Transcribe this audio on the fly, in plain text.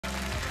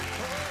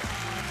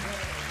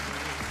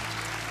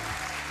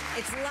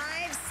It's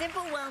live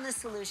Simple Wellness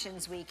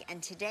Solutions Week,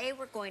 and today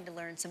we're going to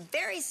learn some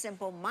very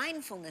simple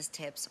mindfulness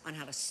tips on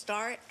how to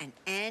start and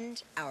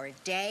end our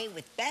day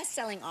with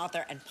best-selling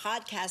author and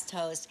podcast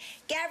host,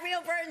 Gabby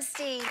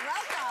Bernstein. Welcome.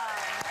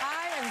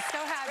 I am so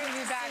happy to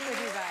be back with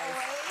you guys.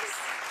 Always.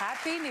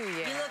 Happy New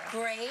Year. You look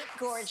great,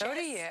 gorgeous. So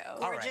do you.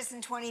 Gorgeous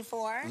in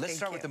 24. Let's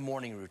start with the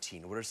morning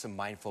routine. What are some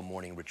mindful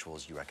morning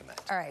rituals you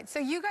recommend? All right, so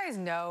you guys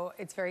know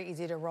it's very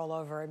easy to roll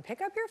over and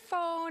pick up your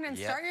phone and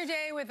start your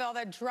day with all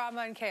that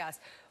drama and chaos.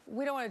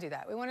 We don't want to do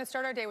that. We want to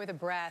start our day with a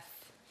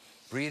breath.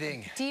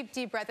 Breathing. Deep,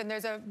 deep breath. And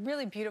there's a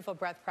really beautiful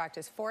breath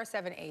practice,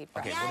 4-7-8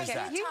 breath. Okay, what is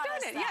that? You've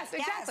done it. Yes,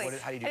 exactly.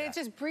 How do you do and that? it's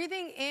just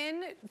breathing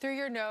in through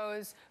your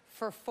nose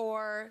for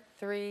 4,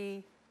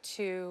 3,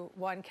 2,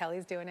 1.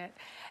 Kelly's doing it.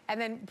 And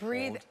then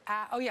breathe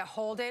out. Oh, yeah,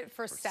 hold it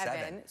for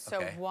 7. So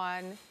okay.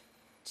 1,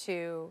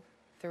 2,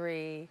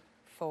 3,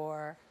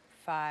 4,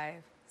 5,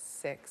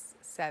 6,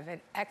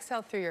 7.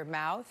 Exhale through your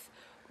mouth.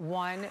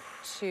 1,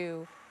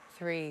 2,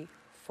 3,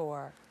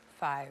 4,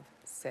 5,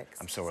 6.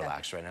 I'm so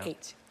relaxed right now.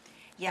 8.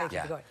 Yeah.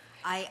 Keep it going.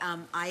 I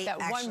That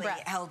one actually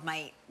breath. held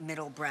my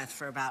middle breath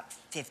for about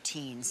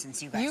 15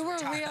 since you guys You were were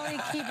talking. really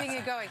keeping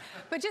it going.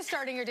 But just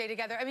starting your day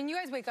together. I mean, you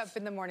guys wake up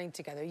in the morning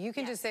together. You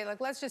can just say, like,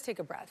 let's just take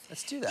a breath.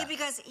 Let's do that. Yeah,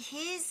 because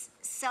his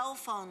cell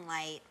phone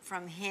light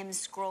from him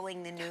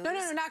scrolling the news No,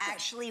 not good.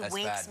 actually That's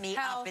wakes bad. me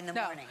up in the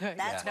morning.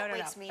 That's what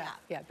wakes me bad.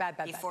 up. Yeah, bad.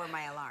 Before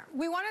my alarm.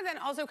 We want to then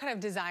also kind of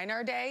design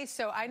our day.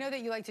 So I know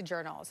that you like to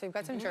journal. So we've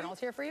got some journals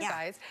here for you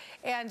guys.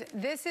 And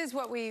this is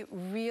what we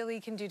really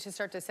can do to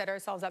start to set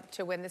ourselves up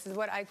to win. This is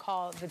what I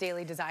call the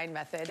daily design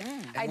method.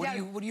 And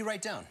what do you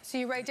write down? So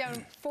you write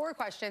down 4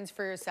 questions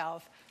for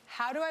yourself.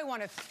 How do I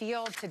want to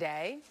feel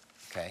today?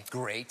 Okay,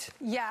 great.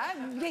 Yeah,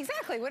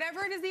 exactly.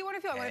 Whatever it is that you want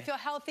to feel. I want to feel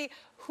healthy.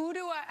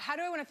 How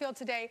do I want to feel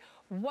today?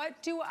 Who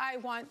do I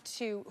want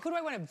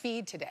to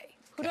be today?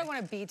 Who do I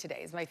want to be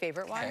today is my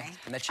favorite one.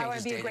 And that I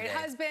want changes to be day a to great day.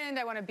 husband.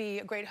 I want to be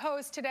a great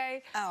host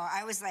today. Oh,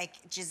 I was like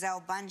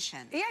Giselle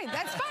Bundchen. Yeah,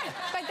 that's fine.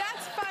 But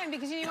that's fine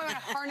because you want to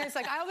harness,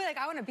 like, I'll be like,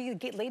 I want to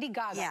be Lady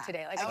Gaga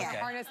today. Like, I want to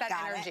harness that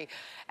energy.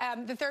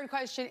 The third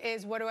question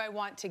is, what do I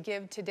want to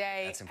give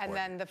today? That's and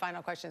then the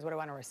final question is, what do I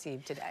want to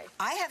receive today?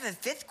 I have a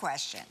 5th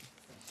question.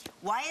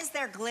 Why is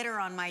there glitter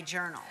on my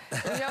journal?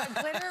 You know,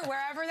 glitter,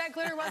 wherever that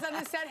glitter was on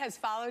the set, has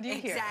followed you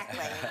here.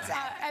 Exactly.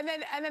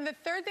 And then the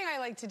third thing I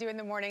like to do in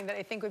the morning that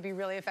I think would be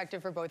really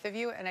effective for both of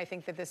you, and I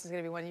think that this is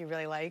going to be one you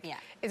really like,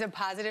 is a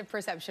positive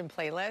perception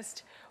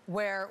playlist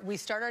where we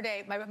start our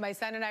day. My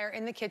son and I are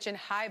in the kitchen,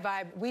 high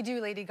vibe. We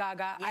do Lady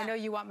Gaga. I know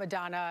you want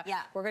Madonna.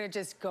 We're going to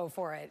just go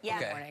for it in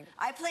the morning.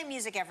 I play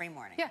music every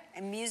morning. Yeah.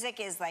 And music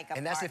is like a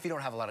And that's if you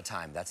don't have a lot of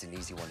time. That's an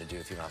easy one to do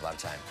if you don't have a lot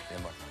of time.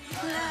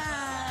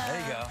 There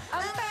you go.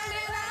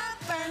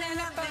 Burning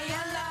up for your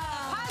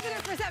love.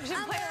 Positive perception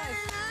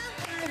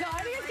playlist. Is the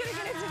audience going to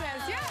get into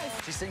this?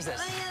 Yes. She sings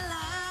this.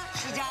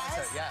 She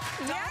does? Yeah.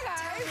 Yeah,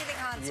 guys. The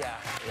concert.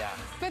 Yeah.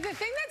 But the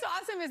thing that's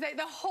awesome is that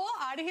the whole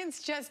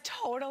audience just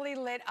totally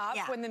lit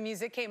up when the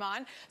music came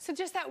on. So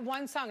just that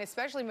one song,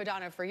 especially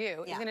Madonna for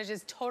you, is going to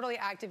just totally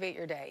activate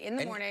your day in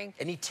the morning.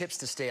 Any tips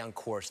to stay on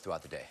course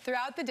throughout the day?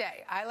 Throughout the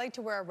day, I like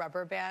to wear a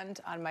rubber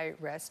band on my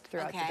wrist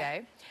throughout the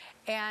day.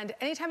 And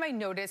anytime I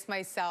notice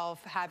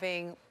myself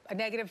having a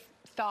negative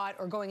thought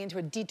or going into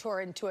a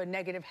detour into a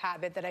negative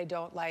habit that I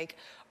don't like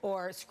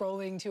or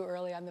scrolling too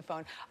early on the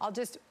phone, I'll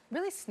just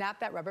really snap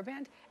that rubber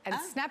band and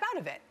snap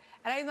out of it.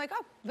 And I'm like,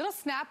 oh, little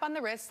snap on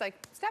the wrist, like,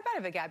 snap out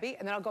of it, Gabby.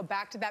 And then I'll go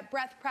back to that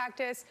breath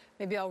practice.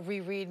 Maybe I'll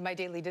reread my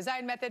daily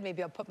design method.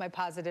 Maybe I'll put my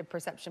positive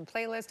perception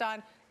playlist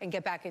on and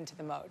get back into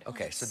the mode.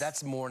 Okay, so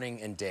that's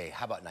morning and day.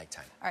 How about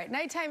nighttime? All right,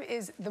 nighttime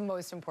is the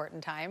most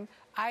important time.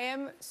 I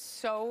am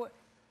so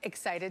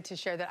excited to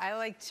share that I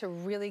like to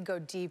really go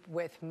deep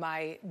with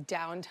my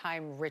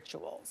downtime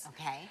rituals.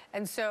 Okay.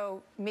 And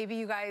so maybe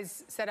you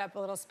guys set up a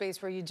little space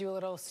where you do a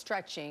little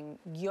stretching,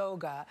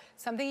 yoga,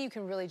 something you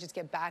can really just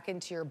get back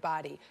into your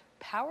body.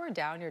 Power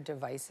down your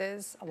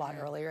devices a lot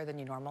earlier than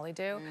you normally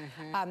do.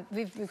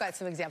 We've got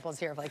some examples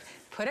here of like,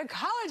 put a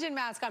collagen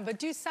mask on, but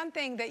do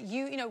something that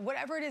you know,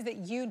 whatever it is that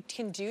you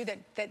can do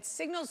that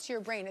signals to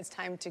your brain it's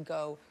time to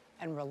go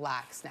and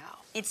relax now.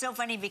 It's so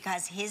funny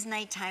because his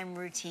nighttime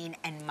routine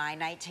and my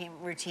nighttime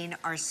routine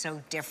are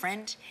so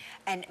different.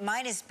 And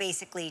mine is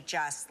basically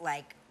just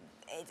like,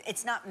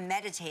 it's not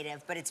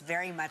meditative, but it's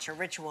very much a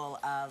ritual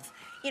of,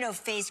 you know,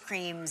 face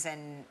creams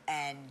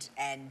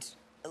and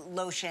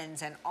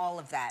lotions and all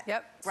of that.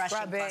 Yep, brushing,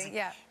 scrubbing,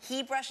 fussing.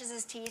 He brushes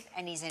his teeth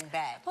and he's in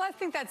bed. Well, I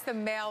think that's the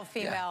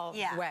male-female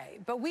way.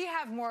 But we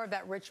have more of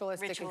that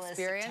ritualistic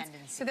experience.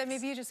 Tendencies. So then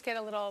maybe you just get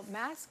a little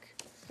mask.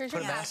 Here's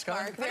your mask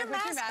on. Put your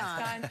mask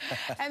on.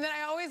 And then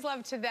I always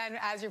love to then,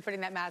 as you're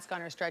putting that mask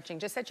on or stretching,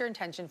 just set your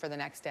intention for the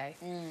next day.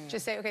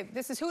 Just say, okay,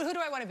 this is who do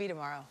I want to be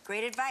tomorrow?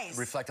 Great advice.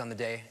 Reflect on the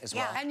day as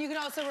well. And you can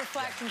also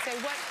reflect and say,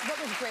 what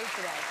was great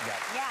today?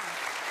 Yeah,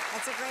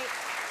 that's a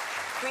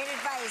great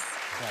advice.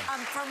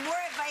 For more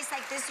advice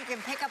like this, you can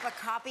pick up a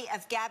copy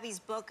of Gabby's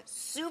book,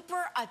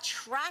 Super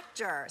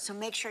Attractor. So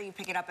make sure you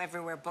pick it up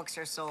everywhere books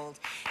are sold.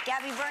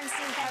 Gabby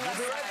Bernstein, thank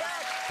you.